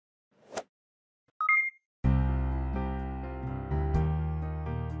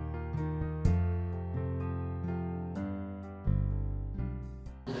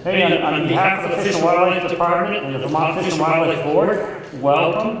Hey, on behalf of the Fish and Wildlife Department and the Vermont Fish and Wildlife Board,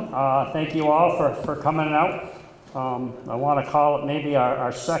 welcome. Thank you all for coming out. I want to call it maybe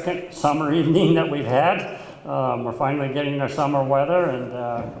our second summer evening that we've had. We're finally getting our summer weather, and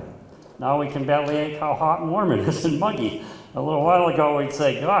now we can bellyache how hot and warm it is and muggy. A little while ago we'd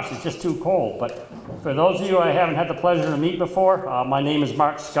say, gosh, it's just too cold. But for those of you I haven't had the pleasure to meet before, my name is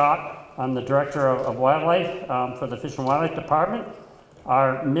Mark Scott. I'm the Director of Wildlife for the Fish and Wildlife Department.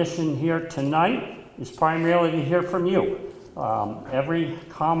 Our mission here tonight is primarily to hear from you. Every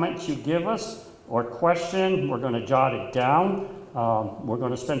comment you give us or question, we're going to jot it down. We're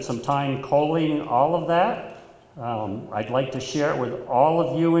going to spend some time collating all of that. I'd like to share it with all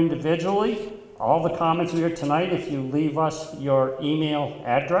of you individually. All the comments we hear tonight, if you leave us your email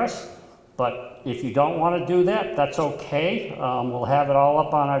address. But if you don't want to do that, that's okay. We'll have it all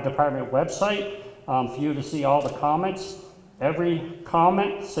up on our department website for you to see all the comments. Every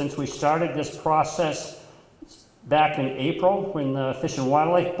comment since we started this process back in April when the Fish and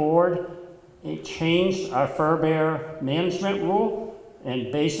Wildlife Board changed our fur bear management rule,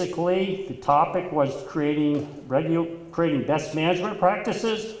 and basically the topic was creating best management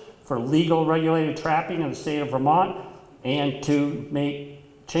practices for legal regulated trapping in the state of Vermont, and to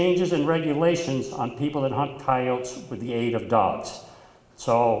make changes in regulations on people that hunt coyotes with the aid of dogs.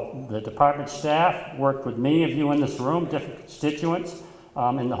 So the department staff worked with many of you in this room, different constituents,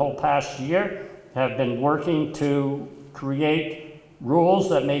 in the whole past year, have been working to create rules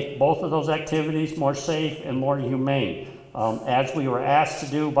that make both of those activities more safe and more humane, as we were asked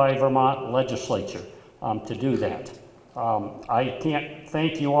to do by Vermont legislature to do that. I can't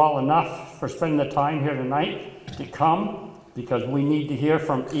thank you all enough for spending the time here tonight to come, because we need to hear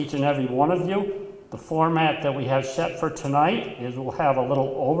from each and every one of you. The format that we have set for tonight is we'll have a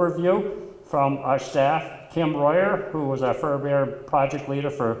little overview from our staff. Kim Royer, who was our fur bear project leader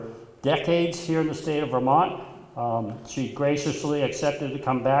for decades here in the state of Vermont. She graciously accepted to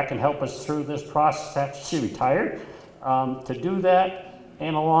come back and help us through this process after she retired. To do that,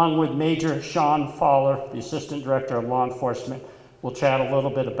 and along with Major Sean Fowler, the Assistant Director of Law Enforcement, we'll chat a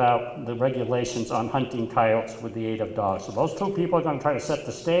little bit about the regulations on hunting coyotes with the aid of dogs. So those two people are going to try to set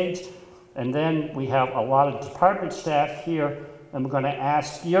the stage. And then we have a lot of department staff here, and we're going to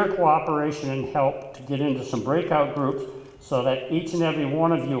ask your cooperation and help to get into some breakout groups so that each and every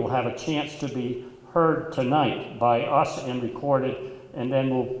one of you will have a chance to be heard tonight by us and recorded, and then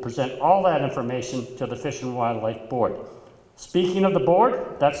we'll present all that information to the Fish and Wildlife Board. Speaking of the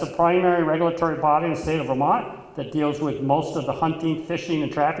board, that's the primary regulatory body in the state of Vermont that deals with most of the hunting, fishing,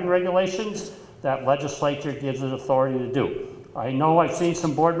 and trapping regulations that legislature gives it authority to do. I know I've seen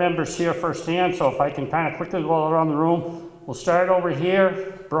some board members here firsthand, so if I can kind of quickly go around the room, we'll start over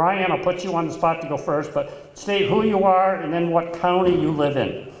here. Brian, I'll put you on the spot to go first, but state who you are and then what county you live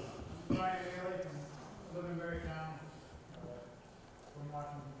in. Brian Bailey from Livingston Town, from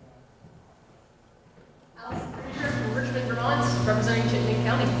Washington County. Allison Fraser from Richmond, Vermont, representing Chittenden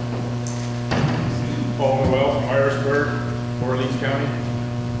County. Paul Noel from Irisburg, Orleans County.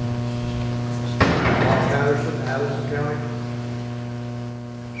 Mark Patterson, Addison County.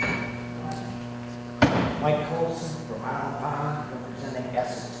 Mike Colson from Island Pond, representing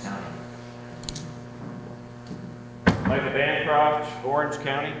Essex County. Michael Bancroft, Orange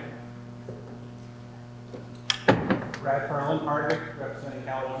County. Brad Perlin, Hardwick, representing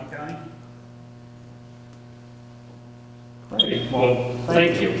Caledonia County. Great. Well,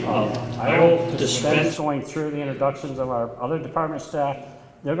 thank you. I will dispense going through the introductions of our other department staff.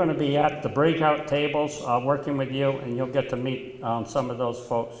 They're going to be at the breakout tables working with you, and you'll get to meet some of those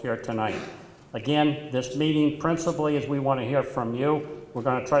folks here tonight. Again, this meeting principally is we want to hear from you. We're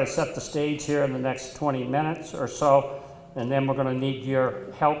going to try to set the stage here in the next 20 minutes or so, and then we're going to need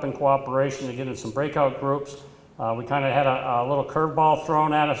your help and cooperation to get in some breakout groups. We kind of had a little curveball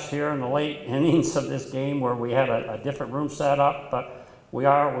thrown at us here in the late innings of this game where we had a different room set up, but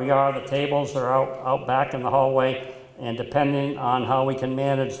the tables are out back in the hallway, and depending on how we can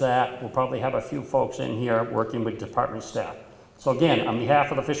manage that, we'll probably have a few folks in here working with department staff. So again, on behalf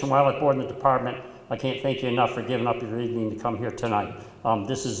of the Fish and Wildlife Board and the department, I can't thank you enough for giving up your evening to come here tonight.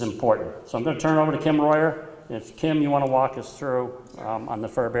 This is important. So I'm going to turn it over to Kim Royer. If Kim, you want to walk us through on the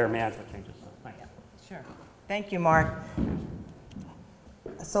fur bear management changes. Thank you. Sure. Thank you, Mark.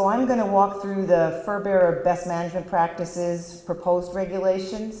 So I'm going to walk through the fur bearer best management practices proposed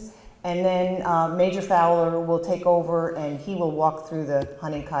regulations, and then Major Fowler will take over and he will walk through the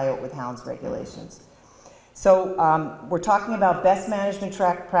hunting coyote with hounds regulations. So we're talking about best management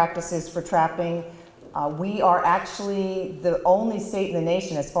practices for trapping. We are actually the only state in the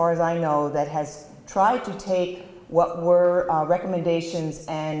nation, as far as I know, that has tried to take what were recommendations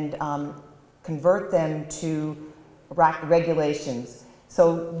and convert them to regulations.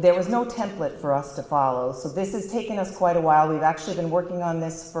 So there was no template for us to follow. So this has taken us quite a while. We've actually been working on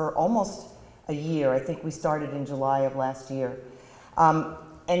this for almost a year. I think we started in July of last year.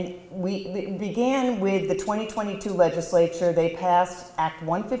 And we began with the 2022 legislature. They passed Act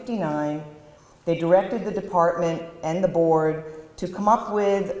 159. They directed the department and the board to come up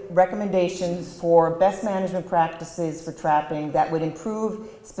with recommendations for best management practices for trapping that would improve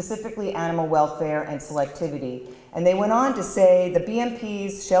specifically animal welfare and selectivity. And they went on to say the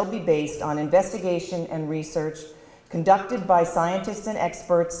BMPs shall be based on investigation and research conducted by scientists and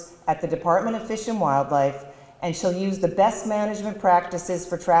experts at the Department of Fish and Wildlife, and shall use the best management practices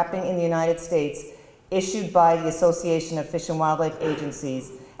for trapping in the United States issued by the Association of Fish and Wildlife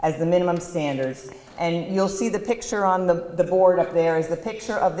Agencies as the minimum standards. And you'll see the picture on the board up there is the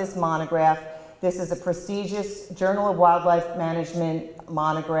picture of this monograph. This is a prestigious Journal of Wildlife Management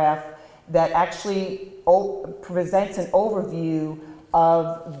monograph that actually presents an overview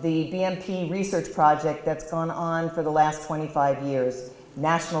of the BMP research project that's gone on for the last 25 years,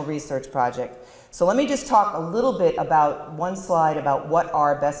 National Research Project. So let me just talk a little bit about one slide about what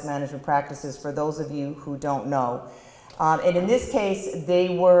are best management practices for those of you who don't know. And in this case,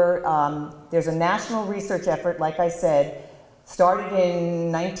 they were, there's a national research effort, like I said, started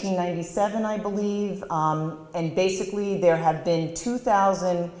in 1997, I believe, and basically there have been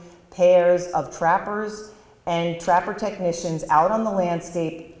 2,000 pairs of trappers and trapper technicians out on the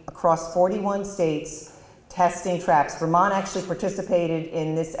landscape across 41 states testing traps. Vermont actually participated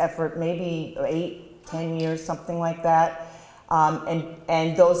in this effort maybe 8, 10 years, something like that.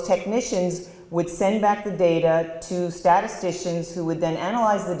 And those technicians would send back the data to statisticians who would then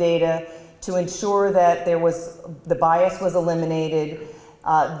analyze the data to ensure that the bias was eliminated.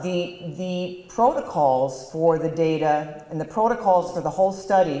 The protocols for the data and the protocols for the whole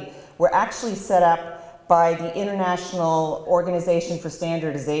study were actually set up by the International Organization for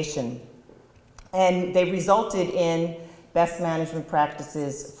Standardization. And they resulted in best management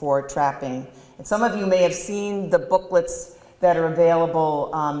practices for trapping. And some of you may have seen the booklets that are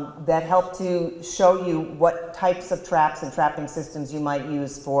available that help to show you what types of traps and trapping systems you might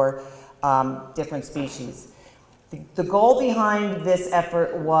use for different species. The goal behind this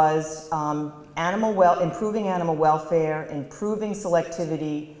effort was improving animal welfare, improving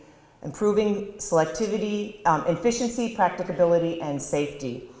selectivity, efficiency, practicability, and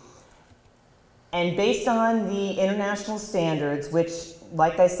safety. And based on the international standards, which,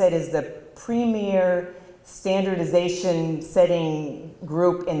 like I said, is the premier standardization setting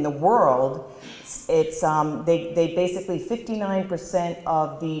group in the world, it's they basically 59%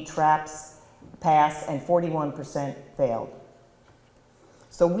 of the traps passed and 41% failed.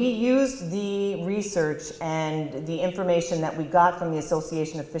 So we used the research and the information that we got from the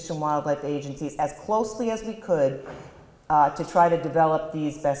Association of Fish and Wildlife Agencies as closely as we could to try to develop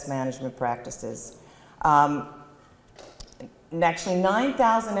these best management practices. And actually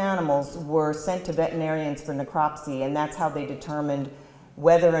 9,000 animals were sent to veterinarians for necropsy, and that's how they determined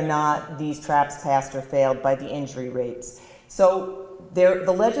whether or not these traps passed or failed by the injury rates. So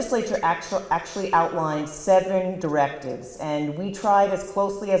the legislature actually outlined 7 directives, and we tried as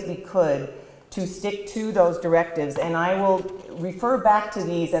closely as we could to stick to those directives, and I will refer back to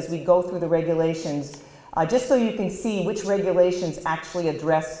these as we go through the regulations, just so you can see which regulations actually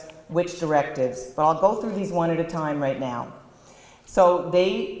address which directives. But I'll go through these one at a time right now. So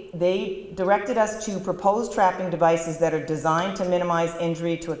they directed us to propose trapping devices that are designed to minimize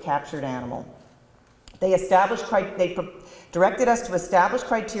injury to a captured animal. They directed us to establish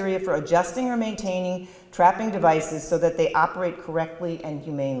criteria for adjusting or maintaining trapping devices so that they operate correctly and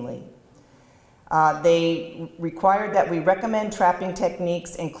humanely. They required that we recommend trapping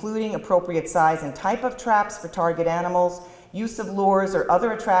techniques, including appropriate size and type of traps for target animals, use of lures or other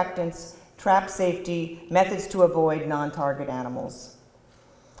attractants, trap safety, methods to avoid non-target animals.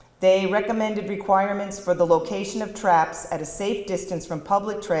 They recommended requirements for the location of traps at a safe distance from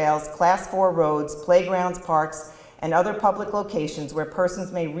public trails, Class 4 roads, playgrounds, parks, and other public locations where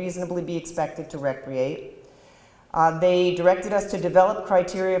persons may reasonably be expected to recreate. They directed us to develop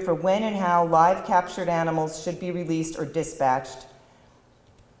criteria for when and how live captured animals should be released or dispatched.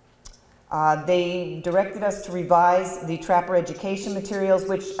 They directed us to revise the trapper education materials,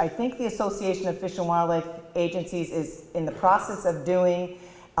 which I think the Association of Fish and Wildlife Agencies is in the process of doing,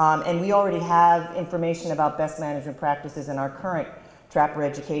 and we already have information about best management practices in our current trapper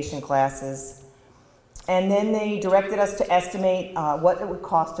education classes. And then they directed us to estimate what it would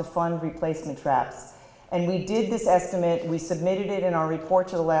cost to fund replacement traps. And we did this estimate, we submitted it in our report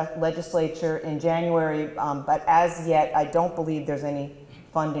to the legislature in January, but as yet, I don't believe there's any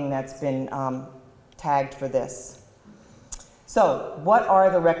funding that's been tagged for this. So, what are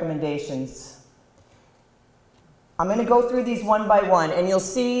the recommendations? I'm going to go through these one by one, and you'll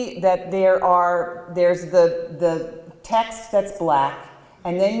see that there's the text that's black,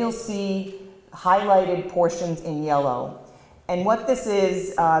 and then you'll see highlighted portions in yellow. And what this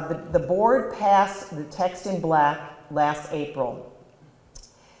is, the board passed the text in black last April.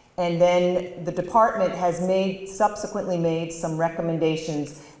 And then the department has subsequently made some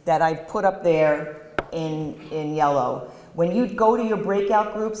recommendations that I put up there in yellow. When you go to your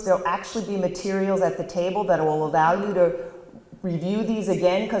breakout groups, there'll actually be materials at the table that will allow you to review these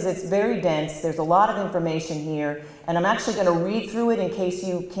again, because it's very dense. There's a lot of information here, and I'm actually going to read through it in case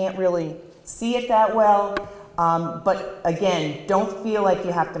you can't really see it that well. But again, don't feel like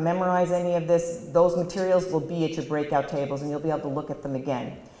you have to memorize any of this. Those materials will be at your breakout tables, and you'll be able to look at them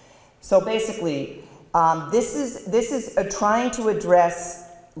again. So basically, this is trying to address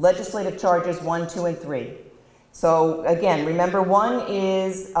legislative charges 1, 2, and 3. So again, remember, 1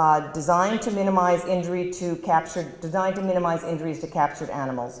 is designed to minimize injuries to captured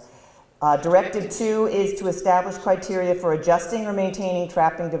animals. Directive 2 is to establish criteria for adjusting or maintaining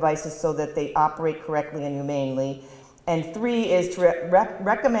trapping devices so that they operate correctly and humanely. And 3 is to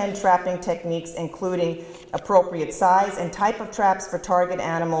recommend trapping techniques including appropriate size and type of traps for target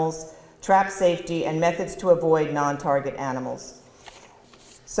animals, trap safety, and methods to avoid non-target animals.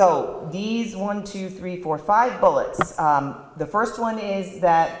 So these 1, 2, 3, 4, 5 bullets. The first one is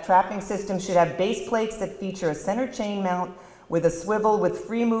that trapping systems should have base plates that feature a center chain mount with a swivel with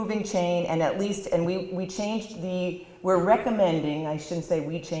free moving chain, and at least, and we changed we're recommending, I shouldn't say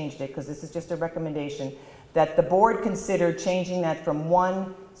we changed it because this is just a recommendation, that the board consider changing that from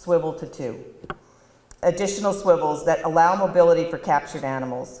 1 swivel to 2. Additional swivels that allow mobility for captured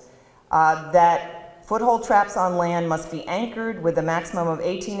animals. That foothold traps on land must be anchored with a maximum of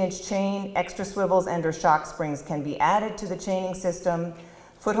 18-inch chain. Extra swivels and or shock springs can be added to the chaining system.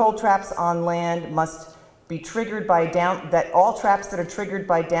 Foothold traps on land must be triggered by all traps that are triggered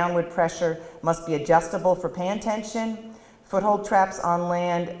by downward pressure must be adjustable for pan tension. Foothold traps on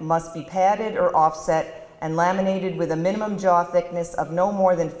land must be padded or offset and laminated with a minimum jaw thickness of no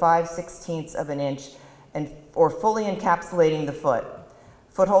more than 5/16 of an inch or fully encapsulating the foot.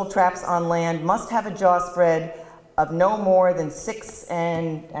 Foothold traps on land must have a jaw spread of no more than 6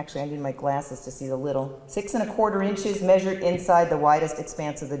 actually I need my glasses to see the little, 6 1/4 inches measured inside the widest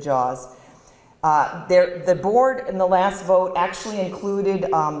expanse of the jaws. The board in the last vote actually included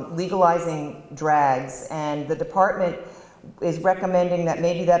legalizing drags, and the department is recommending that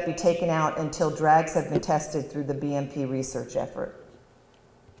maybe that be taken out until drags have been tested through the BMP research effort.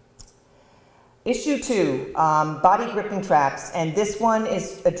 Issue 2, body gripping traps, and this one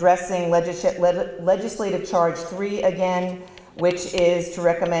is addressing legislative charge 3 again, which is to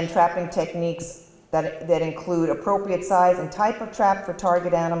recommend trapping techniques that include appropriate size and type of trap for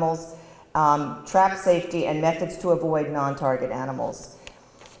target animals, trap safety, and methods to avoid non-target animals.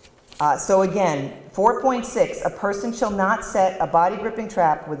 So again, 4.6, a person shall not set a body gripping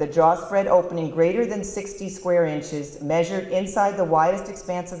trap with a jaw spread opening greater than 60 square inches measured inside the widest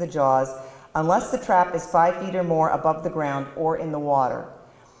expanse of the jaws unless the trap is 5 feet or more above the ground or in the water.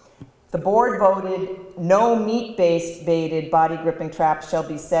 The board voted no meat-based baited body gripping traps shall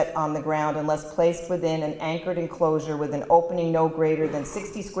be set on the ground unless placed within an anchored enclosure with an opening no greater than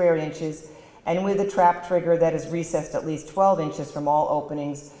 60 square inches and with a trap trigger that is recessed at least 12 inches from all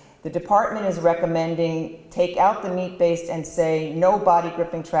openings. The department is recommending take out the meat-based and say no body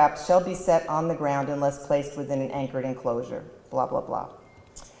gripping traps shall be set on the ground unless placed within an anchored enclosure, blah, blah, blah.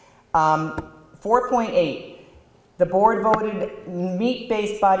 4.8, the board voted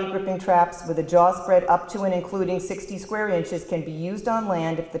meat-based body gripping traps with a jaw spread up to and including 60 square inches can be used on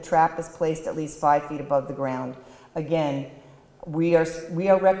land if the trap is placed at least 5 feet above the ground. Again, we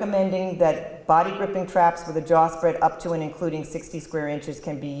are recommending that body gripping traps with a jaw spread up to and including 60 square inches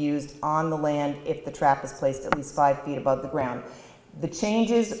can be used on the land if the trap is placed at least 5 feet above the ground. The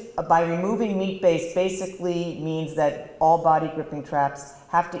changes by removing meat-based basically means that all body gripping traps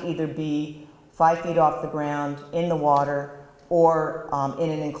have to either be 5 feet off the ground, in the water, or in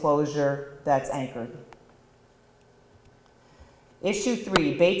an enclosure that's anchored. Issue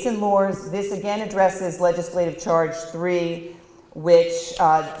 3, baits and lures. This again addresses legislative charge 3, which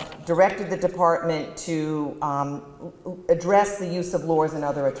directed the department to address the use of lures and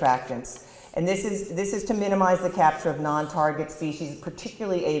other attractants. And this is to minimize the capture of non-target species,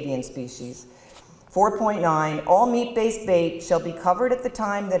 particularly avian species. 4.9, all meat-based bait shall be covered at the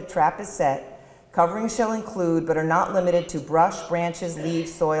time that a trap is set. Coverings shall include, but are not limited to, brush, branches,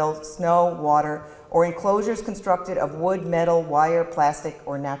 leaves, soil, snow, water, or enclosures constructed of wood, metal, wire, plastic,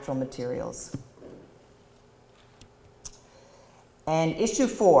 or natural materials. And issue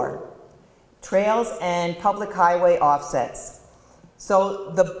 4, trails and public highway offsets.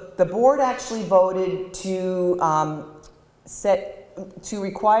 So the board actually voted to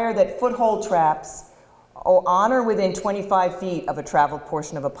require that foothold traps on or within 25 feet of a traveled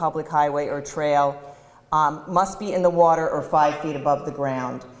portion of a public highway or trail must be in the water or 5 feet above the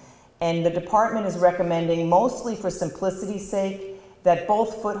ground. And the department is recommending, mostly for simplicity's sake, that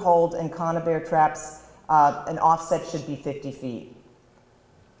both foothold and conibear traps, an offset should be 50 feet.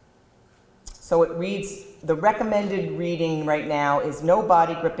 So it reads, the recommended reading right now is no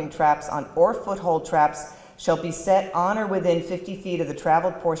body gripping traps or foothold traps shall be set on or within 50 feet of the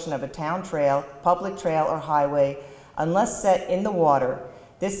traveled portion of a town trail, public trail, or highway, unless set in the water.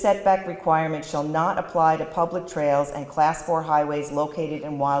 This setback requirement shall not apply to public trails and Class 4 highways located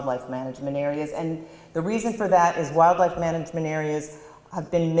in wildlife management areas. And the reason for that is wildlife management areas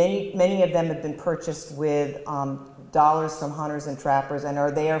have been, many of them have been purchased with dollars from hunters and trappers and are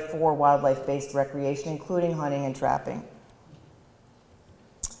there for wildlife-based recreation, including hunting and trapping.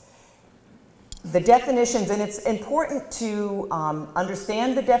 The definitions, and it's important to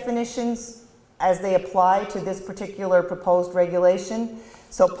understand the definitions as they apply to this particular proposed regulation.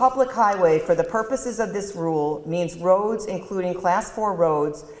 So public highway, for the purposes of this rule, means roads including Class 4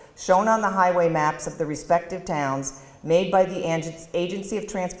 roads shown on the highway maps of the respective towns made by the Agency of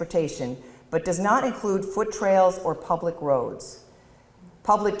Transportation, but does not include foot trails or public roads.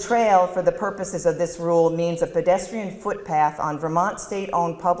 Public trail, for the purposes of this rule, means a pedestrian footpath on Vermont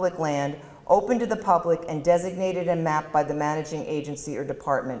state-owned public land open to the public and designated and mapped by the managing agency or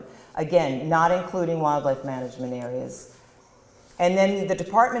department. Again, not including wildlife management areas. And then the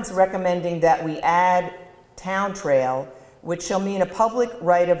department's recommending that we add town trail, which shall mean a public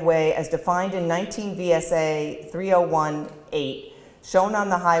right-of-way as defined in 19 VSA 301-8, shown on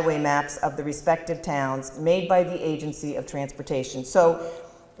the highway maps of the respective towns made by the Agency of Transportation. So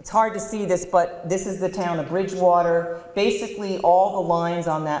it's hard to see this, but this is the town of Bridgewater. Basically, all the lines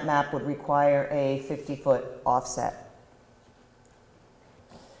on that map would require a 50-foot offset.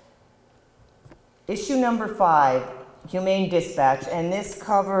 Issue number 5, humane dispatch, and this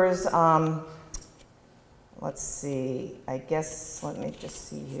covers, let's see, I guess, let me just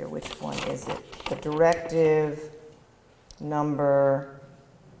see here, which one is it? The directive number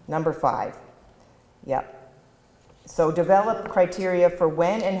 5, yep. So develop criteria for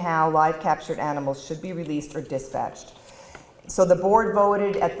when and how live captured animals should be released or dispatched. So the board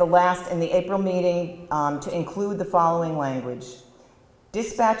voted in the April meeting to include the following language.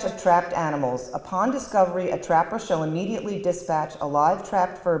 Dispatch of trapped animals. Upon discovery, a trapper shall immediately dispatch a live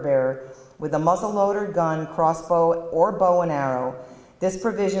trapped fur bearer with a muzzle-loader gun, crossbow, or bow and arrow. This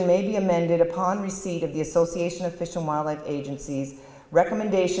provision may be amended upon receipt of the Association of Fish and Wildlife Agencies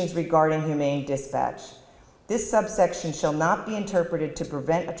recommendations regarding humane dispatch. This subsection shall not be interpreted to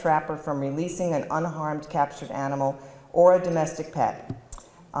prevent a trapper from releasing an unharmed captured animal or a domestic pet.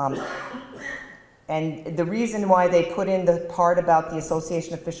 And the reason why they put in the part about the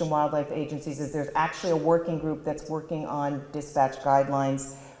Association of Fish and Wildlife Agencies is there's actually a working group that's working on dispatch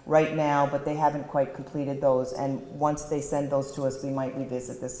guidelines right now, but they haven't quite completed those. And once they send those to us, we might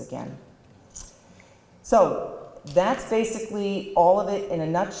revisit this again. So that's basically all of it in a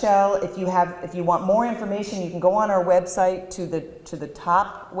nutshell. If you want more information, you can go on our website to the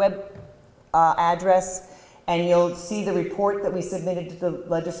top web address, and you'll see the report that we submitted to the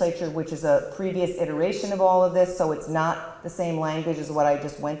legislature, which is a previous iteration of all of this, so it's not the same language as what I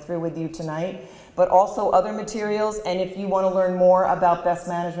just went through with you tonight, but also other materials. And if you want to learn more about best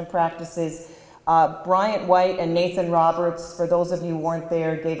management practices, Bryant White and Nathan Roberts, for those of you who weren't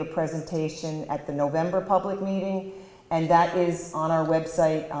there, gave a presentation at the November public meeting, and that is on our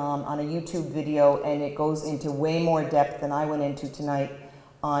website on a YouTube video, and it goes into way more depth than I went into tonight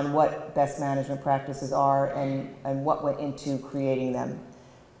on what best management practices are and what went into creating them.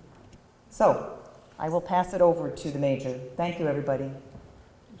 So I will pass it over to the Major. Thank you, everybody.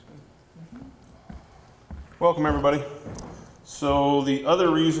 Welcome, everybody. So the other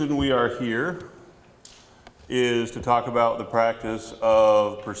reason we are here is to talk about the practice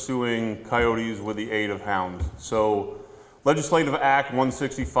of pursuing coyotes with the aid of hounds. So Legislative Act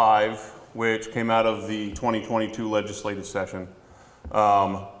 165, which came out of the 2022 legislative session,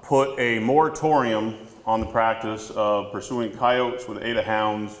 put a moratorium on the practice of pursuing coyotes with the aid of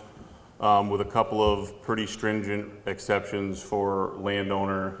hounds, with a couple of pretty stringent exceptions for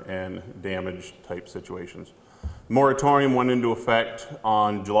landowner and damage type situations. moratorium went into effect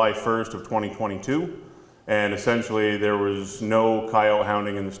on July 1st of 2022, and essentially there was no coyote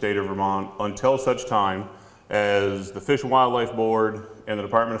hounding in the state of Vermont until such time as the Fish and Wildlife Board and the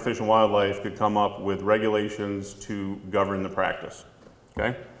Department of Fish and Wildlife could come up with regulations to govern the practice,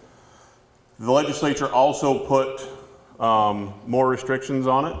 okay? The legislature also put more restrictions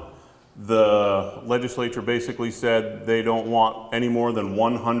on it. The legislature basically said they don't want any more than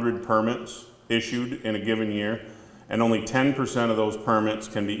 100 permits issued in a given year, and only 10% of those permits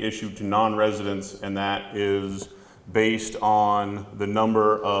can be issued to non-residents, and that is based on the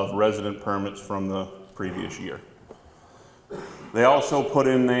number of resident permits from the previous year. They also put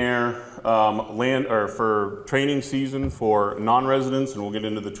in there for training season for non-residents, and we'll get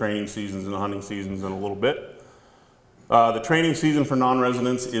into the training seasons and the hunting seasons in a little bit. The training season for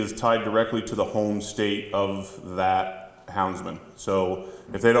non-residents is tied directly to the home state of that houndsman. So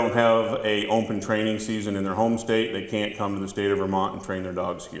if they don't have an open training season in their home state, they can't come to the state of Vermont and train their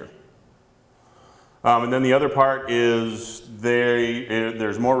dogs here. And then the other part is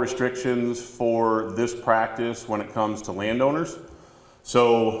there's more restrictions for this practice when it comes to landowners.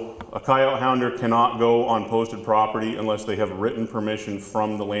 So a coyote hounder cannot go on posted property unless they have written permission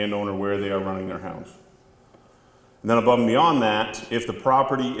from the landowner where they are running their hounds. And then above and beyond that, if the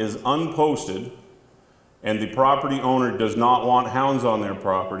property is unposted and the property owner does not want hounds on their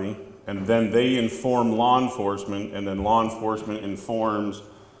property, and then they inform law enforcement, and then law enforcement informs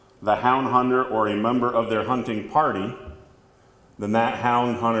the hound hunter or a member of their hunting party, then that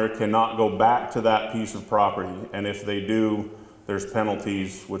hound hunter cannot go back to that piece of property. And if they do, there's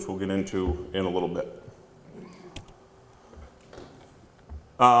penalties, which we'll get into in a little bit.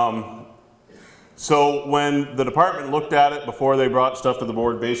 So when the department looked at it before they brought stuff to the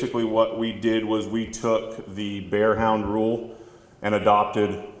board, basically what we did was we took the bear hound rule and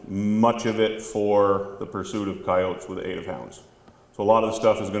adopted much of it for the pursuit of coyotes with the aid of hounds. So a lot of the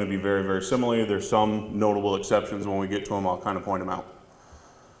stuff is going to be very, very similar. There's some notable exceptions. When we get to them, I'll kind of point them out.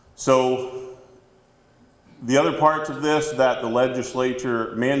 So the other parts of this that the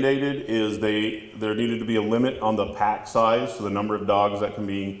legislature mandated is there needed to be a limit on the pack size, so the number of dogs that can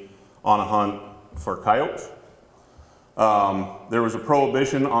be on a hunt for coyotes. There was a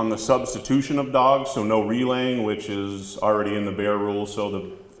prohibition on the substitution of dogs, so no relaying, which is already in the bear rules,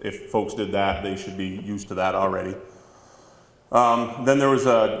 so if folks did that, they should be used to that already. Then there was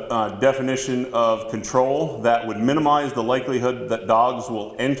a definition of control that would minimize the likelihood that dogs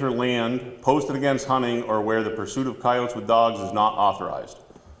will enter land posted against hunting or where the pursuit of coyotes with dogs is not authorized.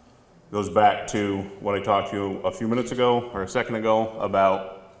 Goes back to what I talked to you a few minutes ago, or a second ago,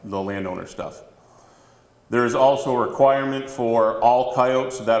 about the landowner stuff. There is also a requirement for all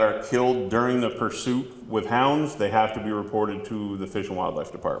coyotes that are killed during the pursuit with hounds. They have to be reported to the Fish and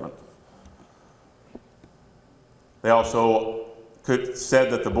Wildlife Department. They also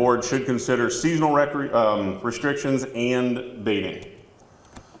said that the board should consider seasonal restrictions and baiting.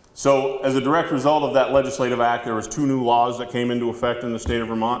 So as a direct result of that legislative act, there was 2 new laws that came into effect in the state of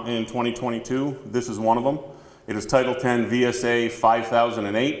Vermont in 2022. This is one of them. It is Title 10 VSA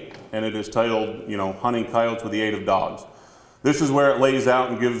 5008, and it is titled, hunting coyotes with the aid of dogs. This is where it lays out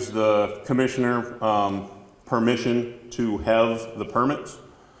and gives the commissioner permission to have the permits.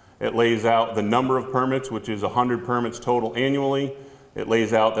 It lays out the number of permits, which is 100 permits total annually. It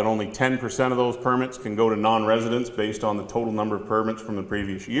lays out that only 10% of those permits can go to non-residents based on the total number of permits from the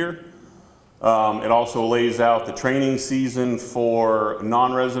previous year. It also lays out the training season for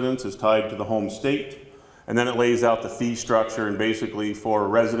non-residents is tied to the home state. And then it lays out the fee structure, and basically for a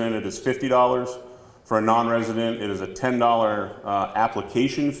resident it is $50. For a non-resident it is a $10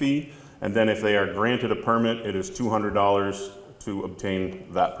 application fee. And then if they are granted a permit, it is $200 to obtain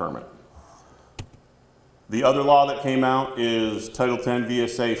that permit. The other law that came out is Title 10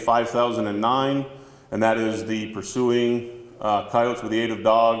 VSA 5009, and that is the pursuing coyotes with the aid of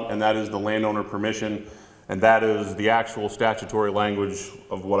dog, and that is the landowner permission, and that is the actual statutory language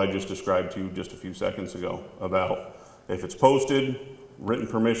of what I just described to you just a few seconds ago about if it's posted, written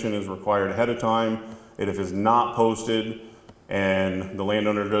permission is required ahead of time, and if it's not posted, and the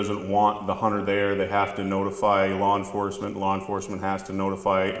landowner doesn't want the hunter there, they have to notify law enforcement. Law enforcement has to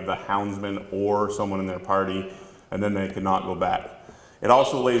notify the houndsman or someone in their party, and then they cannot go back. It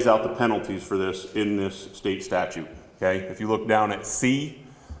also lays out the penalties for this in this state statute. Okay, if you look down at C,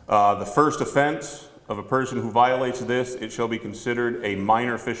 the first offense of a person who violates this, it shall be considered a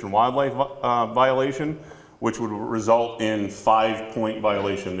minor fish and wildlife violation, which would result in 5-point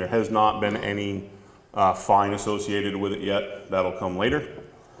violation. There has not been any fine associated with it yet. That'll come later.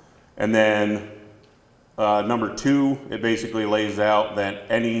 And then Number 2, it basically lays out that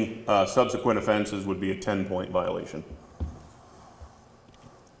any subsequent offenses would be a 10-point violation.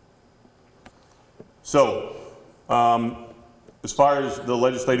 So, as far as the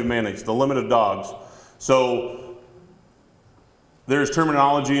legislative mandates, the limit of dogs. So, there's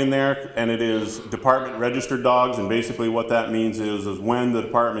terminology in there, and it is department registered dogs, and basically what that means is when the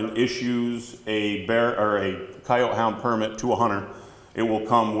department issues a bear or a coyote hound permit to a hunter, it will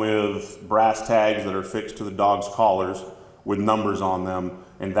come with brass tags that are fixed to the dog's collars with numbers on them,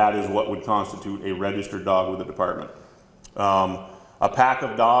 and that is what would constitute a registered dog with the department. A pack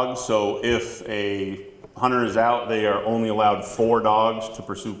of dogs, so if a hunter is out, they are only allowed 4 dogs to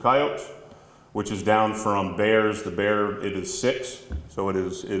pursue coyotes, which is down from bears. The bear, it is 6, so it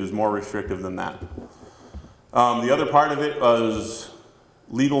is more restrictive than that. The other part of it was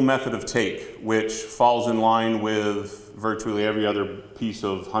legal method of take, which falls in line with virtually every other piece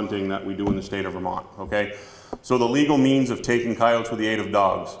of hunting that we do in the state of Vermont, okay? So the legal means of taking coyotes with the aid of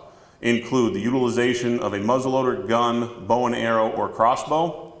dogs include the utilization of a muzzleloader, gun, bow and arrow, or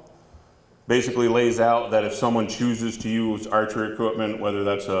crossbow. Basically lays out that if someone chooses to use archery equipment, whether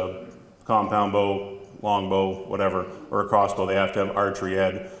that's a compound bow, longbow, whatever, or a crossbow, they have to have archery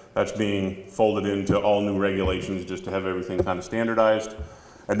ed. That's being folded into all new regulations just to have everything kind of standardized.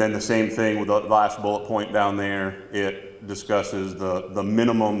 And then the same thing with the last bullet point down there, it discusses the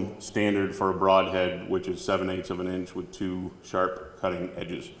minimum standard for a broadhead, which is 7/8 of an inch with 2 sharp cutting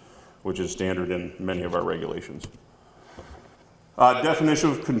edges, which is standard in many of our regulations. Definition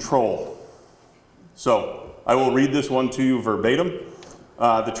of control. So I will read this one to you verbatim.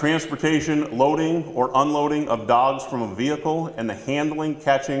 The transportation, loading, or unloading of dogs from a vehicle and the handling,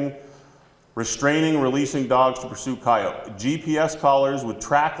 catching, restraining, releasing dogs to pursue coyote. GPS collars with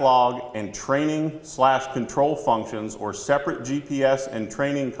track log and training/control functions, or separate GPS and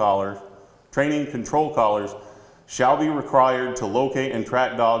training control collars shall be required to locate and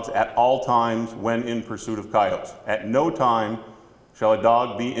track dogs at all times when in pursuit of coyotes. At no time shall a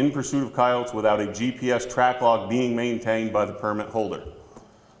dog be in pursuit of coyotes without a GPS track log being maintained by the permit holder.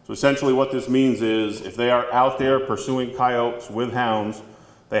 So essentially what this means is if they are out there pursuing coyotes with hounds,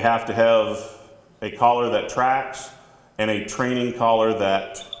 they have to have a collar that tracks and a training collar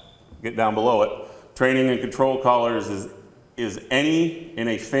that, get down below it, training and control collars is any in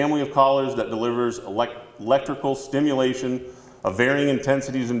a family of collars that delivers electrical stimulation of varying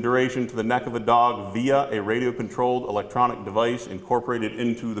intensities and duration to the neck of a dog via a radio-controlled electronic device incorporated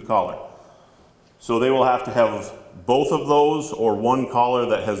into the collar. So they will have to have both of those or one collar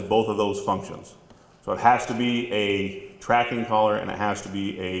that has both of those functions. So it has to be a tracking collar and it has to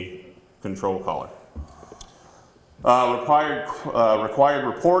be a control collar. Required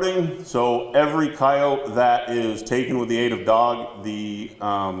reporting. So every coyote that is taken with the aid of dog, the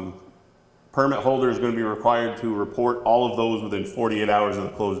permit holder is going to be required to report all of those within 48 hours of the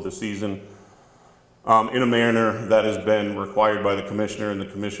close of the season in a manner that has been required by the commissioner, and the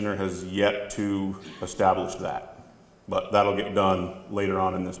commissioner has yet to establish that. But that'll get done later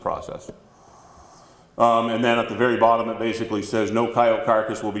on in this process. And then at the very bottom it basically says no coyote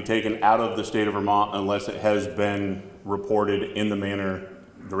carcass will be taken out of the state of Vermont unless it has been reported in the manner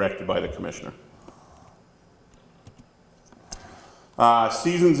directed by the commissioner.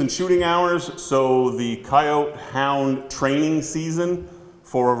 Seasons and shooting hours. So the coyote hound training season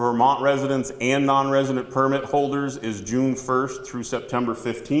for Vermont residents and non-resident permit holders is June 1st through September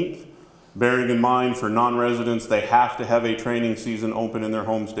 15th. Bearing in mind for non-residents, they have to have a training season open in their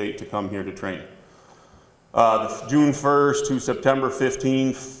home state to come here to train. The June 1st to September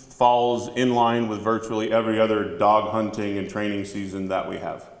 15th falls in line with virtually every other dog hunting and training season that we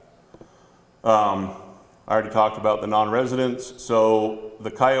have. I already talked about the non-residents. So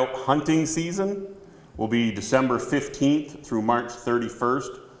the coyote hunting season will be December 15th through March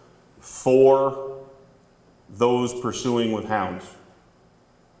 31st for those pursuing with hounds.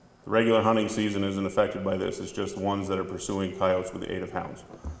 The regular hunting season isn't affected by this. It's just the ones that are pursuing coyotes with the aid of hounds.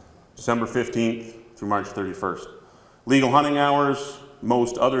 December 15th through March 31st. Legal hunting hours,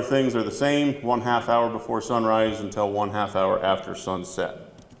 most other things are the same, 1/2 hour before sunrise until 1/2 hour after sunset.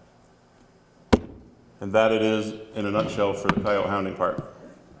 And that it is in a nutshell for the coyote hounding part.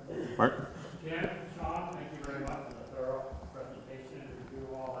 Mark? Jen, Sean, thank you very much for the thorough presentation and review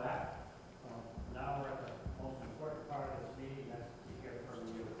of all that. Now we're at the most important part of this meeting, that's to hear from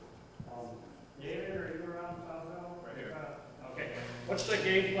you. David, are you around Southville? Right here. Okay. What's the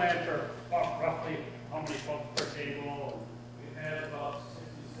game plan for roughly how many folks per table? We had about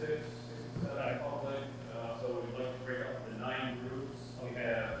 66, 67 public, so we'd like to break up into 9 groups. We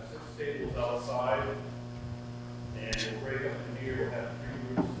have 6 tables outside, and we'll break up in here. We'll have 3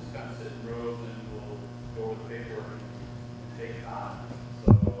 groups just kind of sit in rows, and we'll taken on.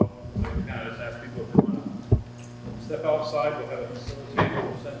 So we kind of just ask people if they want to step outside. We'll have a facilitator.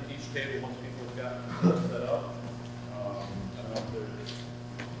 We'll send to each table once people have gotten set up. I don't know if there's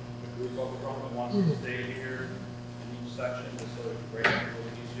a group of them that wants to stay here in each section, just so it can break up a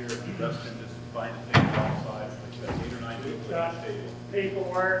little easier. And the rest can just find a table outside. Like that's 8 or 9 people at each table.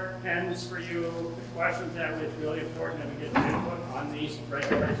 Paperwork, pens for you, the questions that was really important that we get input on these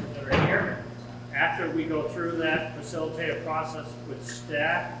regulations that are here. After we go through that facilitative process with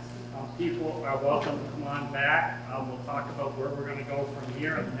staff, people are welcome to come on back. We'll talk about where we're going to go from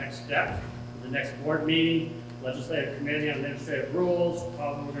here on the next steps. The next board meeting, legislative committee on administrative rules,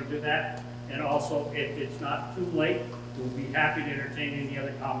 how we're going to do that. And also, if it's not too late, we'll be happy to entertain any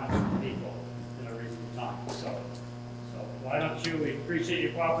other comments from people in a reasonable time. So why don't you, we appreciate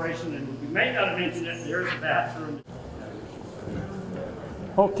your cooperation, and we may not have mentioned it, there's a bathroom.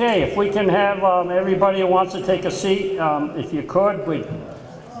 Okay, if we can have everybody who wants to take a seat, if you could, we'd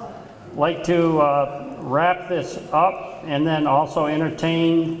like to wrap this up and then also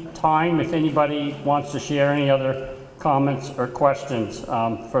entertain time if anybody wants to share any other comments or questions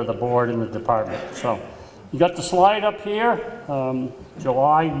for the board and the department. So you got the slide up here,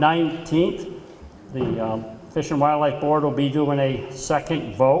 July 19th, the Fish and Wildlife Board will be doing a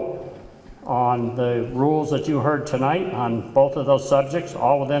second vote on the rules that you heard tonight on both of those subjects,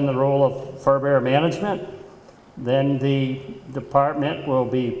 all within the rule of fur bearer management. Then the department will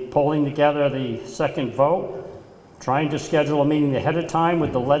be pulling together the second vote, trying to schedule a meeting ahead of time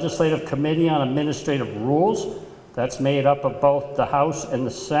with the Legislative Committee on Administrative Rules. That's made up of both the House and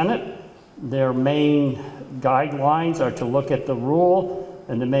the Senate. Their main guidelines are to look at the rule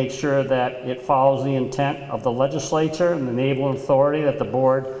and to make sure that it follows the intent of the legislature and the enabling authority that the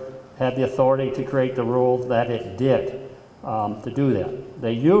board had the authority to create the rule that it did to do that.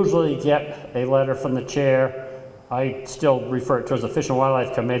 They usually get a letter from the chair. I still refer to it as the Fish and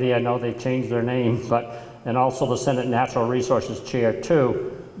Wildlife Committee. I know they changed their name, and also the Senate Natural Resources Chair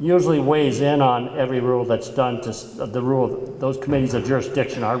too, usually weighs in on every rule that's done to the rule. Those committees of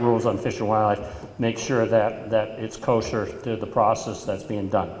jurisdiction, our rules on fish and wildlife, make sure that it's kosher to the process that's being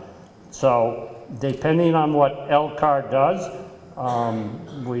done. So depending on what LCAR does,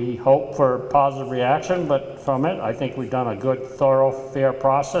 we hope for positive reaction, but from it, I think we've done a good, thorough, fair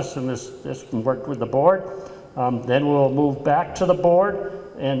process, and this worked with the board. Then we'll move back to the board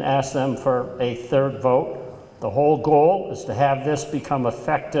and ask them for a third vote. The whole goal is to have this become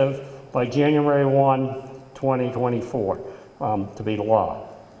effective by January 1, 2024, to be law.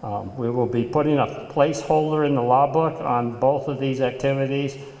 We will be putting a placeholder in the law book on both of these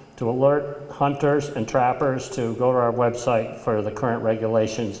activities to alert hunters and trappers to go to our website for the current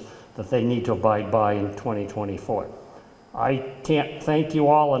regulations that they need to abide by in 2024. I can't thank you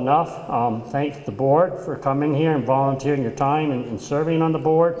all enough. Thank the board for coming here and volunteering your time and serving on the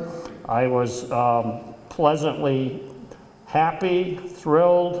board. I was pleasantly happy,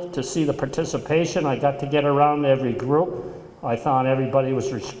 thrilled to see the participation. I got to get around every group. I found everybody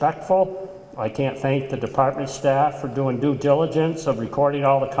was respectful. I can't thank the department staff for doing due diligence of recording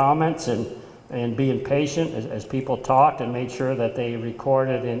all the comments and being patient as people talked and made sure that they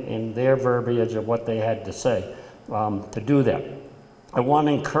recorded in their verbiage of what they had to say to do that. I want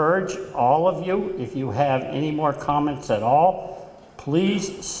to encourage all of you, if you have any more comments at all,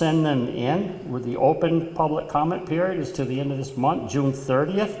 please send them in. With the open public comment period is to the end of this month, June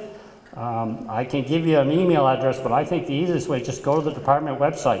 30th. I can give you an email address, but I think the easiest way is just go to the department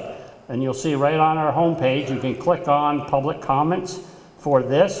website and you'll see right on our homepage, you can click on public comments for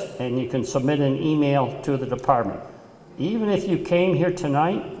this and you can submit an email to the department. Even if you came here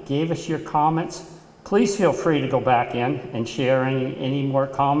tonight, gave us your comments, please feel free to go back in and share any more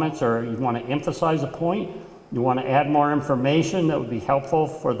comments, or you want to emphasize a point, you want to add more information that would be helpful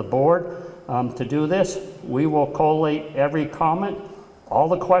for the board to do this. We will collate every comment. All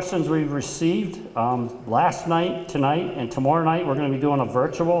the questions we've received last night, tonight, and tomorrow night, we're going to be doing a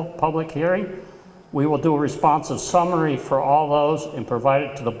virtual public hearing. We will do a responsive summary for all those and provide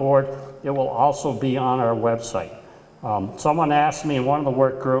it to the board. It will also be on our website. Someone asked me in one of the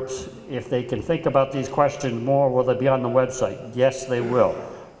work groups if they can think about these questions more, will they be on the website? Yes, they will.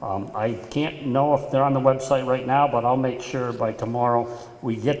 I can't know if they're on the website right now, but I'll make sure by tomorrow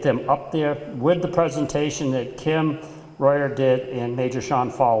we get them up there with the presentation that Kim Royer did and Major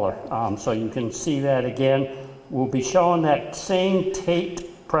Sean Fowler. So you can see that again. We'll be showing that same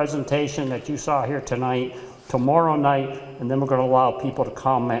taped presentation that you saw here tonight, tomorrow night, and then we're going to allow people to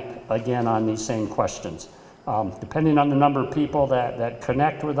comment again on these same questions. Depending on the number of people that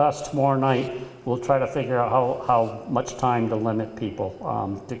connect with us tomorrow night, we'll try to figure out how much time to limit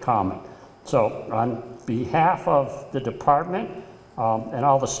people to comment. So on behalf of the department and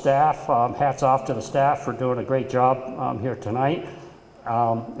all the staff, hats off to the staff for doing a great job here tonight.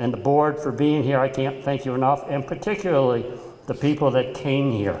 And the board for being here, I can't thank you enough, and particularly the people that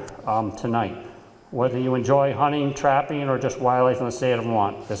came here tonight. Whether you enjoy hunting, trapping, or just wildlife in the state of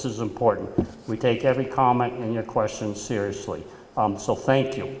Vermont, this is important. We take every comment and your questions seriously. So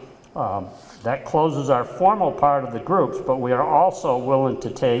thank you. That closes our formal part of the groups, but we are also willing to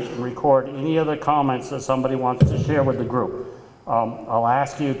take and record any other comments that somebody wants to share with the group. I'll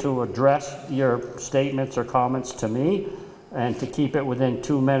ask you to address your statements or comments to me and to keep it within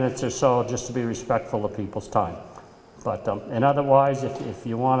 2 minutes or so, just to be respectful of people's time. But, and otherwise, if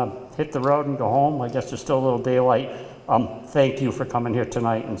you want to hit the road and go home, I guess there's still a little daylight. Thank you for coming here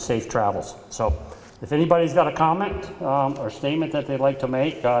tonight and safe travels. So if anybody's got a comment or statement that they'd like to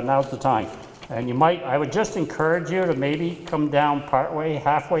make, now's the time. And you might, I would just encourage you to maybe come down partway,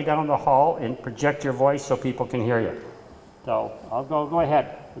 halfway down the hall and project your voice so people can hear you. So I'll go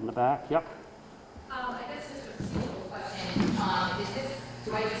ahead in the back. Yep. I guess just a procedural question. Is this,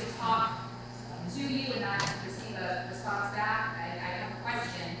 do I just talk to you and not receive a response back? I have a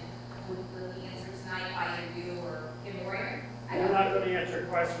question. Will the answer tonight by you or Kim Warrior? We're not going to answer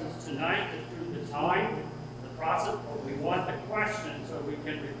questions tonight just due to the time, the process, but we want the question so we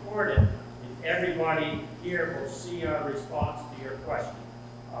can record it. And everybody here will see our response to your question.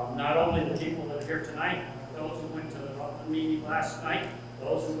 Not only the people that are here tonight, those who went to the meeting last night,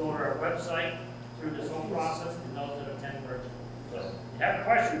 those who go to our website through this whole process, and those that attend virtually. So if you have a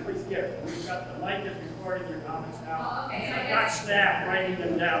question, please give it. We've got the mic is recording your comments now. Okay, I've got staff writing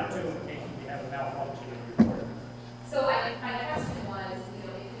them down too in case you have a malfunction in the recording. So my question was, you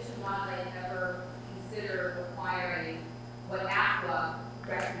know, if Fish and Wildlife ever consider requiring what AFLA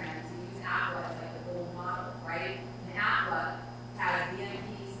recommends, to use AFLA as like the gold model, right? And AFLA has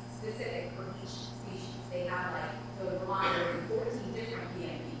BMPs specific for each species. They have like, so in Vermont, there are 14 different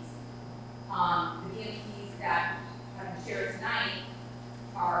BMPs. The BMPs that have been shared tonight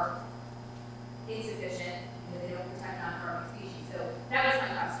are insufficient because they don't protect non-farming species. So that was my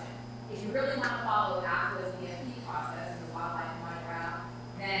question. If you really want to follow AFLA's BMP process in the wildlife monograph,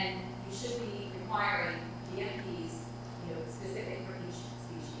 then you should be requiring BMPs, you know, specific for each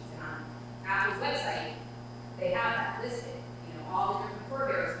species. And on AFLA's website, they have that listed, you know, all the different fur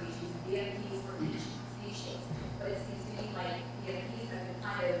bearer species, BMPs for each species. But it seems to me like BMPs have been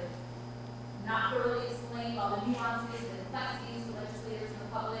kind of not thoroughly explained all the nuances and complexities to legislators and the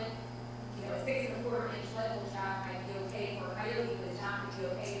public. You know, a 6 1/4-inch level trap might be okay for a coyote, but it's not going to be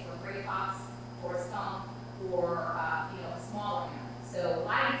okay for a gray fox or a skunk or you know, a smaller animal. So a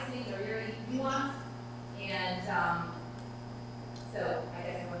lot of these things are very nuanced, and so I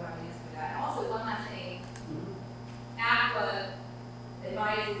guess I want to answer for that. And also, one last thing, AFLA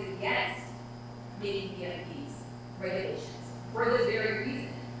advises against making BMPs regulations for this very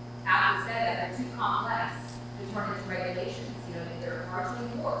reason. AFLA said that they're too complex to turn into regulations. You know, that they're hard to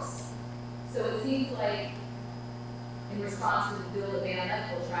enforce. So it seems like, in response to the bill to ban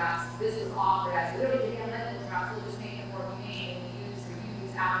medical traps, this was offered as, we don't need to ban medical traps, we'll just make them more humane and we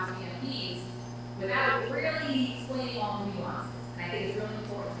use AFLA's BMPs without really explaining all the nuances. And I think it's really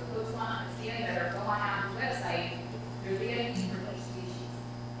important. So folks want to understand better, go on AFLA's website, there's BMPs for each species.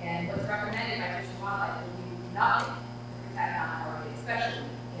 And what's recommended by Fish and Wildlife will do nothing to protect non-farming, especially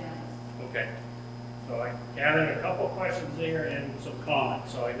animals. Okay. So I gathered a couple questions there and some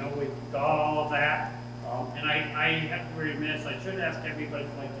comments. So I know we've got all of that. And I have to be remiss, I should ask everybody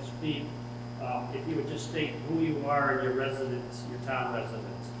who'd like to speak, if you would just state who you are and your residence, your town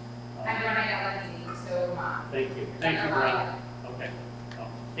residence. I'm running out of meetings, so Vermont. Thank you. Thank you, Ron. Okay.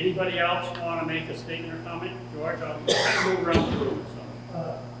 Anybody else want to make a statement or comment? George, I'll kind of move around the room.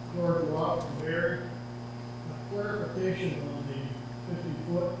 So. George Rock from Barry. A clarification on the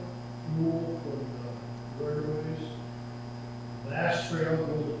 50-foot rule for the roadways. Vast trail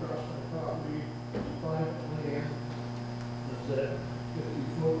goes across my property, private land. Does that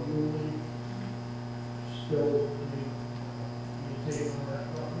 50-foot ruling still maintain on that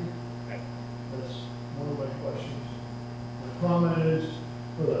property? Okay. That's one of my questions. My comment is,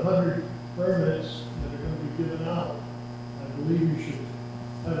 for the 100 permits that are going to be given out, I believe you should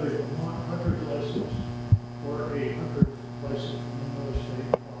have a Vermont hunter's license or a hunter's license from another state,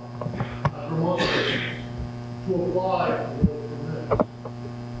 Vermont license, to apply for those permits.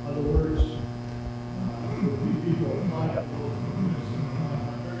 In other words, there will be people applying for those permits and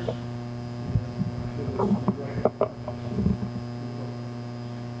hunters.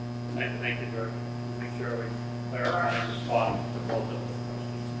 Thank you, George. Make sure we clarify and respond to both of those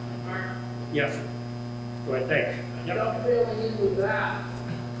questions. Yes. Go ahead, thanks. Dovetailing in with that,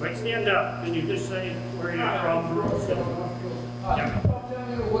 Right, stand up. Can you just say where you're from? Yeah. I'll tell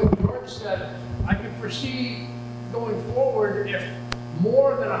you what George said. I can foresee going forward, if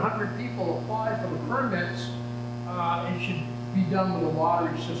more than 100 people apply for the permits, it should be done with a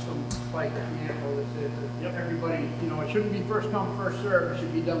lottery system, like example, that everybody, you know, it shouldn't be first come, first served. It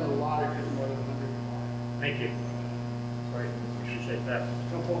should be done with a lottery because more than 100 apply. Thank you. Sorry, I should say that.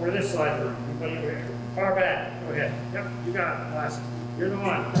 Jump over this side of the room. Anybody over here? Far back. Go ahead. Yep, you got it. Glasses. You're the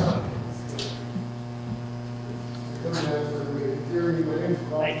one.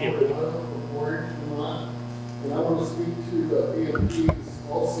 Thank you. Vermont, and I want to speak to the BMPs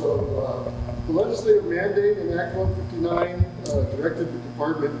also. The legislative mandate in Act 159 directed the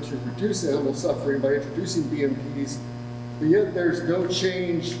department to reduce animal suffering by introducing BMPs, but yet there's no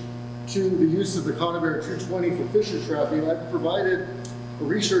change to the use of the Conover 220 for fisher trapping. I've provided a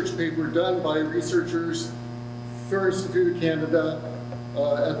research paper done by researchers, Fair Institute of Canada,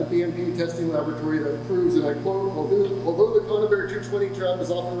 at the BMP testing laboratory that proves, and I quote, although the Conover 220 trap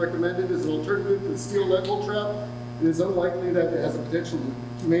is often recommended as an alternative to the steel lead hole trap, it is unlikely that it has the potential to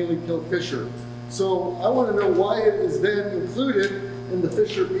humanely kill fisher. So I want to know why it is then included in the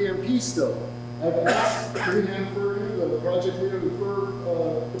fisher BMP still. I've asked Greenhand Furry, the project leader of the fur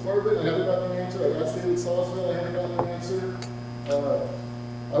department, I haven't gotten an answer. I've asked David Salisbury, I haven't gotten an answer.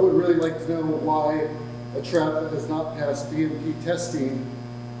 I would really like to know why a trap that does not pass BMP testing,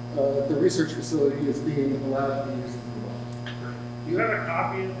 the research facility is being allowed to be used. Do you have a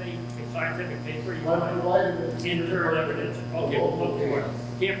copy of the scientific paper you I've want? provided it. Internal evidence. Okay, we'll look for it.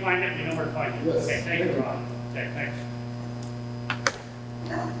 Can't find it, you know where to find it. Yes. Okay, thank you, Ron. Okay, thanks.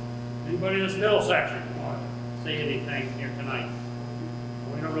 Anybody in this middle section want to say anything here tonight?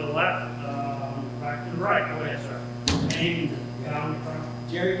 Going over to the left, back to the right. Go ahead, sir. Name down in front.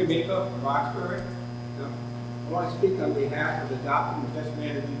 Jerry D'Amico from Roxbury. I want to speak on behalf of adopting the best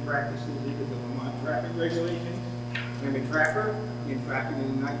management practices into the Vermont traffic regulations. I'm a trapper, began trapping in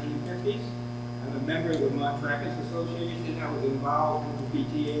the 1950s. I'm a member of the Vermont Trappers Association. I was involved in the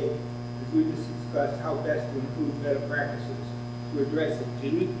PTA as we discussed how best to improve better practices to address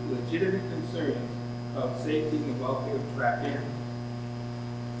legitimate concerns of safety and the welfare of trapped animals.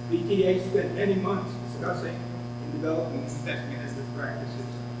 PTA spent many months discussing and developing best management practices,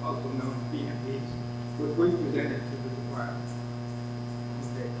 also known as BMPs, which we presented to the department.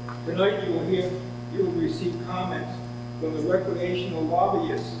 Okay. Tonight you will receive comments from the recreational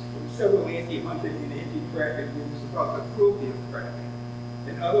lobbyists from several anti-hunting and anti-traffic groups about the cruelty of trapping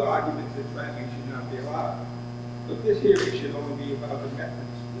and other arguments that trapping should not be allowed. But this hearing should only be about the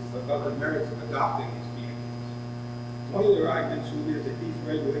methods, about the merits of adopting these BMPs. One of their arguments will be that these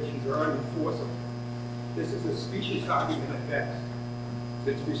regulations are unenforceable. This is a specious argument at best.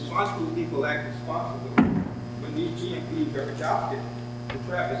 Since responsible people act responsibly, when these BMPs are adopted, the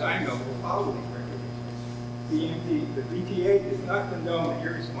trappers I know will follow these regulations. The BTA does not condone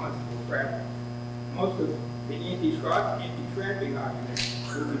irresponsible trapping. Most of the anti-trapping arguments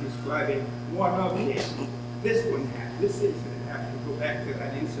will be describing one of the cases. This one has, this incident has to go back to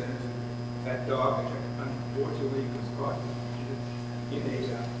that incident. That dog, unfortunately, was caught in a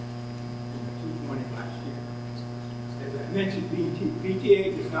 220 last year. As I mentioned, BTA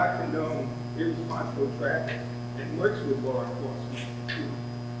does not condone irresponsible trapping and works with law enforcement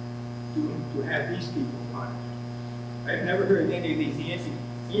to have these people punished. I've never heard any of these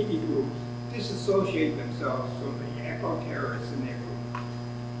anti-groups disassociate themselves from the eco-terrorists in their group.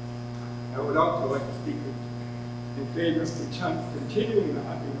 I would also like to speak in favor of continuing the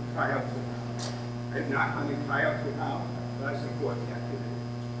hunting of coyotes with hounds. I'm not hunting coyotes with hounds, but I support the activity.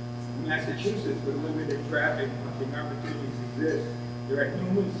 In Massachusetts, where limited traffic hunting opportunities exist, there are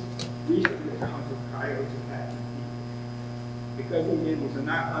numerous recent accounts of coyotes attacking people. Because the animals are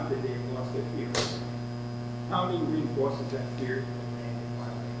not hunted, they have lost their fear. Hounding reinforces that fear of abandoned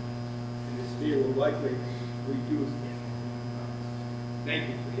wildlife, and this fear will likely reduce animal. Thank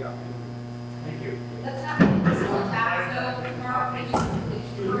you for the opportunity. Thank you. Let's have a personal tax, so tomorrow, can you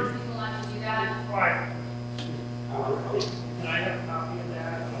encourage people not to do that? Right. Can I have a copy of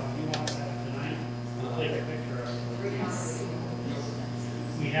that? You want that tonight? I'll take a picture of it.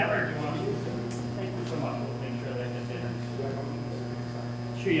 We have it, or do you want to? Thank you so much. We'll make sure that it's in.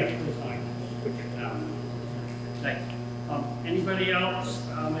 Sure, yeah, please sign. Put your down. Thanks. Anybody else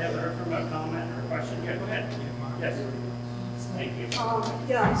ever heard from a comment or question? Yeah, go ahead. Yes. Thank you.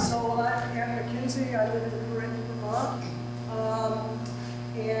 Yeah, so I'm Anna McKenzie. I live in Corinth, Vermont.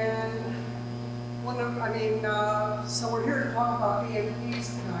 And so we're here to talk about BMPs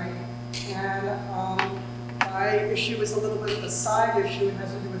tonight. And My issue is a little bit of a side issue. It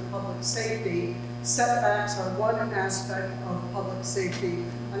has to do with public safety. Setbacks are one aspect of public safety.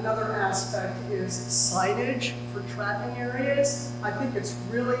 Another aspect is signage for trapping areas. I think it's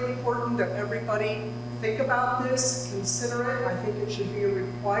really important that everybody think about this, consider it. I think it should be a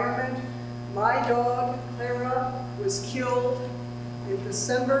requirement. My dog, Clara, was killed in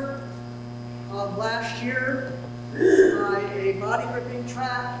December of last year by a body ripping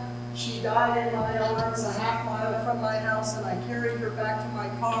trap. She died in my arms a half mile from my house, and I carried her back to my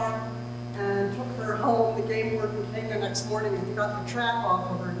car and took her home. The game warden came the next morning and got the trap off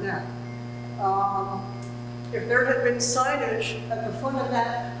of her neck. If there had been signage at the front of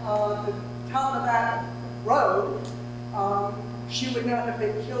that, the top of that road, she would not have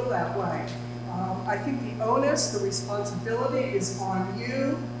been killed that way. I think the onus, the responsibility is on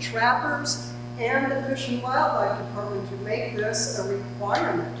you, trappers, and the Fish and Wildlife Department to make this a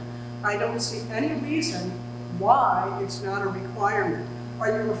requirement. I don't see any reason why it's not a requirement.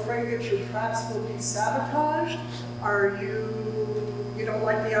 Are you afraid that your traps will be sabotaged? Are you don't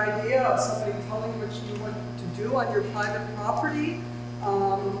like the idea of somebody telling you what you want to do on your private property?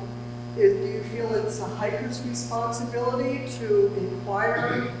 Do you feel it's a hiker's responsibility to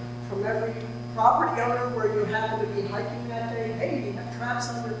inquire from every property owner where you happen to be hiking that day, hey, you have traps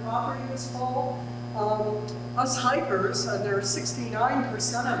on your property this fall? Us hikers, and there are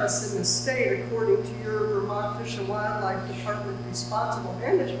 69% of us in the state, according to your Vermont Fish and Wildlife Department Responsible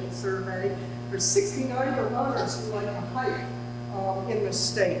Management Survey, there's 69 Vermonters who like to hike in the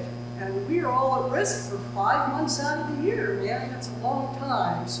state. And we are all at risk for 5 months out of the year, man. That's a long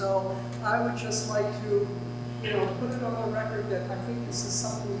time. So I would just like to, put it on the record that I think this is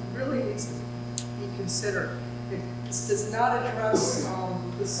something that really needs to be considered. This does not address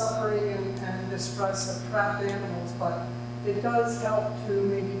the suffering and distress of trapped animals, but it does help to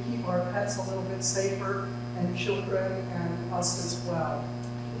maybe keep our pets a little bit safer, and children and us as well.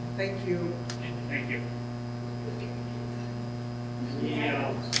 Thank you. Thank you. Anyone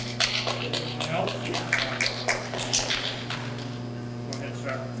else? Go ahead,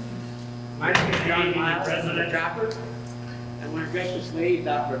 sir. My name is John Miles, I'm a President. trapper. I want to address this lady,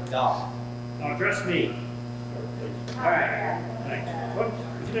 Dr. Abdal. Now address me. All right. Thanks.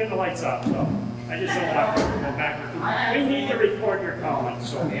 Whoops, turn the lights off, so I just don't want to go back. We need to record your comments,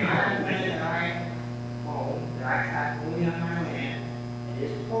 so. I had only on my land, and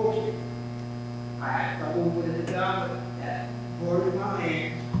it's posted. I had trouble with the dog that boarded my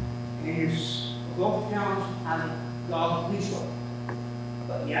land, and there's both towns have dog police law.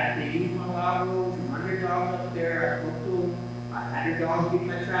 But yet they use my dog rules, 100 dogs up there, I spoke to them, I had their dogs get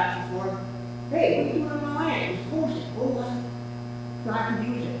my traps before. Hey, what are you doing on my land? It's posted. Oh, listen, not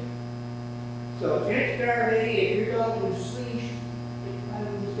confusing. So, chances are, lady, if your dog was leash, I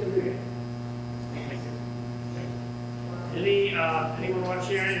would just get rid of it. Anyone want to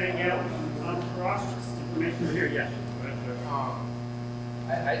share anything else on Ross? Information here, yes. Go ahead, sir.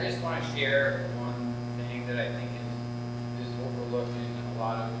 I just want to share one thing that I think is overlooked in a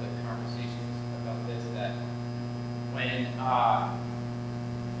lot of the conversations about this, that when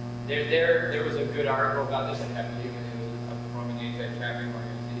there was a good article about this, I believe it was from an anti-trapping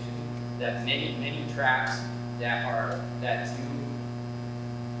organization, that many traps that do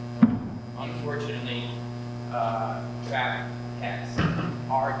unfortunately trap pets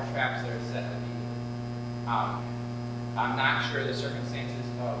are traps that are set illegally. I'm not sure the circumstances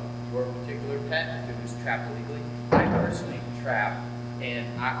of your particular pet, if it was trapped illegally. I personally trap, and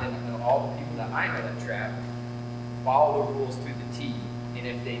all the people that I know that trap follow the rules to the T. And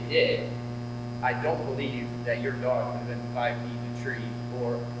if they did, I don't believe that your dog would have been 5 feet in a tree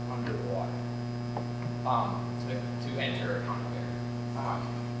or under the water to enter a conveyor.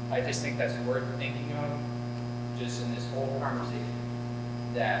 I just think that's worth thinking of, just in this whole conversation,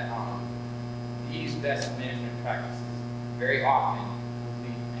 that these best management practices very often will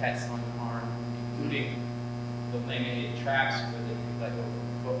leave pets unharmed, including the laminated traps where they can let go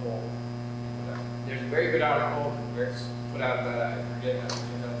from football. There's a very good article where it's put out by, I forget how to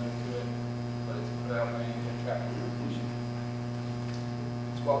link to it, but it's put out by an trap organization.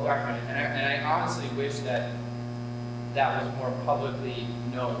 It's well documented, and I honestly wish that that was more publicly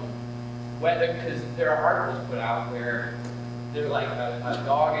known. Whether, because there are articles put out where they're like a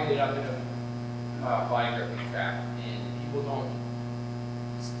dog ended up in a body gripping trap, and people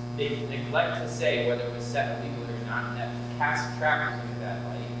they neglect to say whether it was set illegally or not, and that casts trappers into that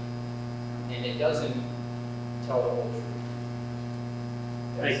light, and it doesn't tell the whole truth.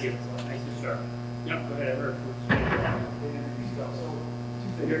 Thank you. Thank you, sir. Yep, go ahead, Eric.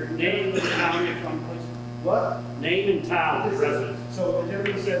 Your name and the town you're from, please. What? Name and town, resident. So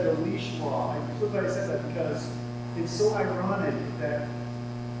Debbie said the leash law. I'm so glad I said that because it's so ironic that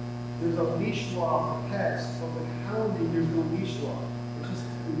there's a leash law for pets, but with hounding, there's no leash law. It's just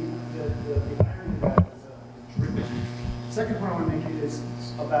the irony of that is driven. Second point I want to make is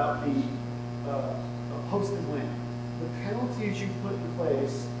about the posted land. The penalties you put in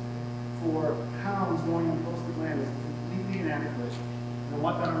place for hounds going on posted land is completely inadequate. And I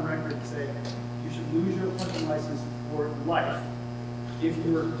want that on record to say you should lose your hunting license for life if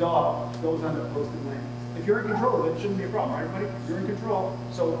your dog goes on the posted land. If you're in control of it, it shouldn't be a problem, right, everybody? You're in control,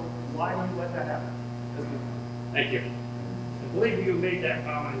 so why do you let that happen? Thank you. I believe you made that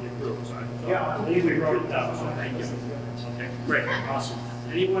comment in your group, so Yeah. I believe we wrote it down, so thank you. Okay, great, awesome.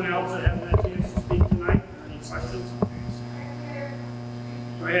 Anyone else that hasn't had a chance to speak tonight? Any questions?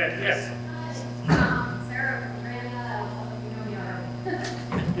 Go ahead, yes. Sarah from Miranda,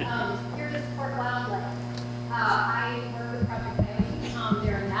 you know, here to support wildlife. I work with Project Coyotes.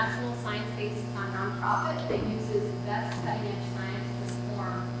 They're a national science-based nonprofit that uses the best cutting-edge science to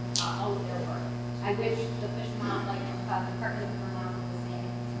inform all of their work. I wish the Fish and Wildlife Department of Vermont was the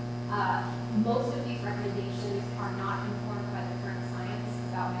same. Most of these recommendations are not informed by the current science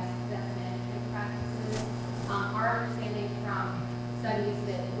about best management practices. Our understanding from studies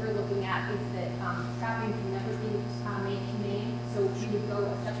that we're looking at is that trapping can never be made humane. So we would go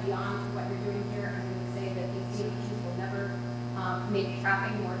a step beyond what you're doing here, and we would say that these species will never make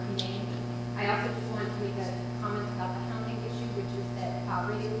trapping more humane. I also just wanted to make a comment about the hounding issue, which is that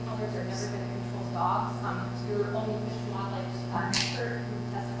radio colors are never going to control dogs. Your own Fish and Wildlife expert who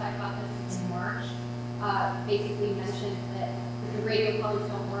testified about this in March basically mentioned that the radio colors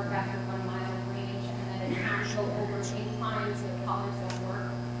don't work after 1 mile range, and that if hounds go over 8 times, the collars don't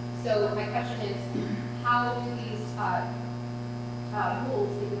work. So my question is, how do these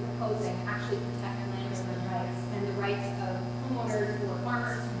rules that you're proposing actually protect landowner rights and the rights of homeowners or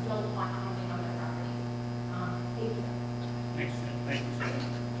farmers who don't want hounding on their property? Thank you. Thanks, thank you, sir.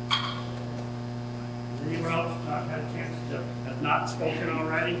 Anyone else had a chance to have not spoken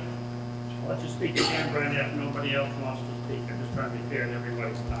already? I'll let you speak again, Brenda, if nobody else wants to speak. I'm just trying to be fair to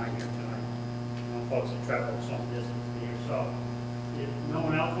everybody's time here tonight. Folks that travel some distance here. So if no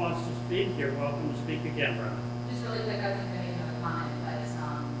one else wants to speak, you're welcome to speak again, Brenda. Just really quick, I was going to make another comment, but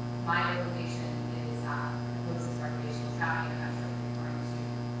my organization is opposes recreational trapping. I'm not sure if you're referring to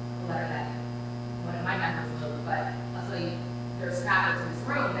the letter that one of my members wrote, but I'll tell you, there's trappers in this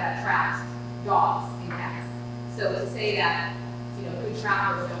room that traps dogs and cats. So to say that, you know, good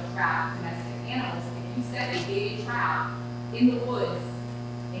trappers don't trap domestic animals, if you set a gated trap in the woods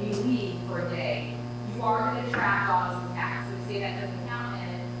and you leave for a day, you are going to trap dogs and cats. So to say that doesn't count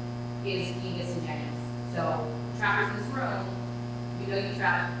and is being disingenuous. So trappers in this room, you know you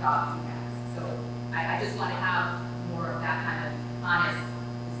trap dogs and cats. So I just want to have more of that kind of honest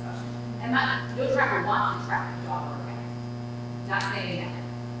discussion. And no trapper wants to trap a dog or a cat. Not saying that.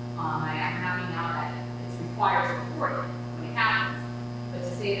 I am happy now that it's required to report it when it happens. But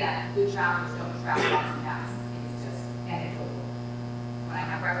to say that good trappers don't trap dogs and cats is just anecdotal. When I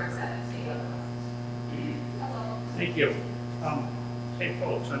have records that say otherwise. That's all. Thank you. Hey,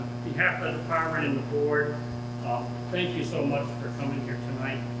 folks, on behalf of the department and the board, thank you so much for coming here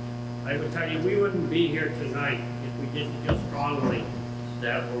tonight. I would tell you, we wouldn't be here tonight if we didn't feel strongly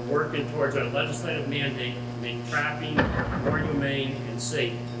that we're working towards our legislative mandate to make trapping more humane and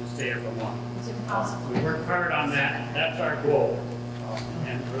safe in the state of Vermont. We work hard on that. That's our goal.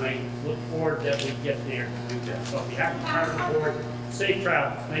 And I look forward that we get there to do that. So on behalf of the board, safe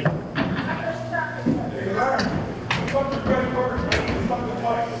travels. Thank you.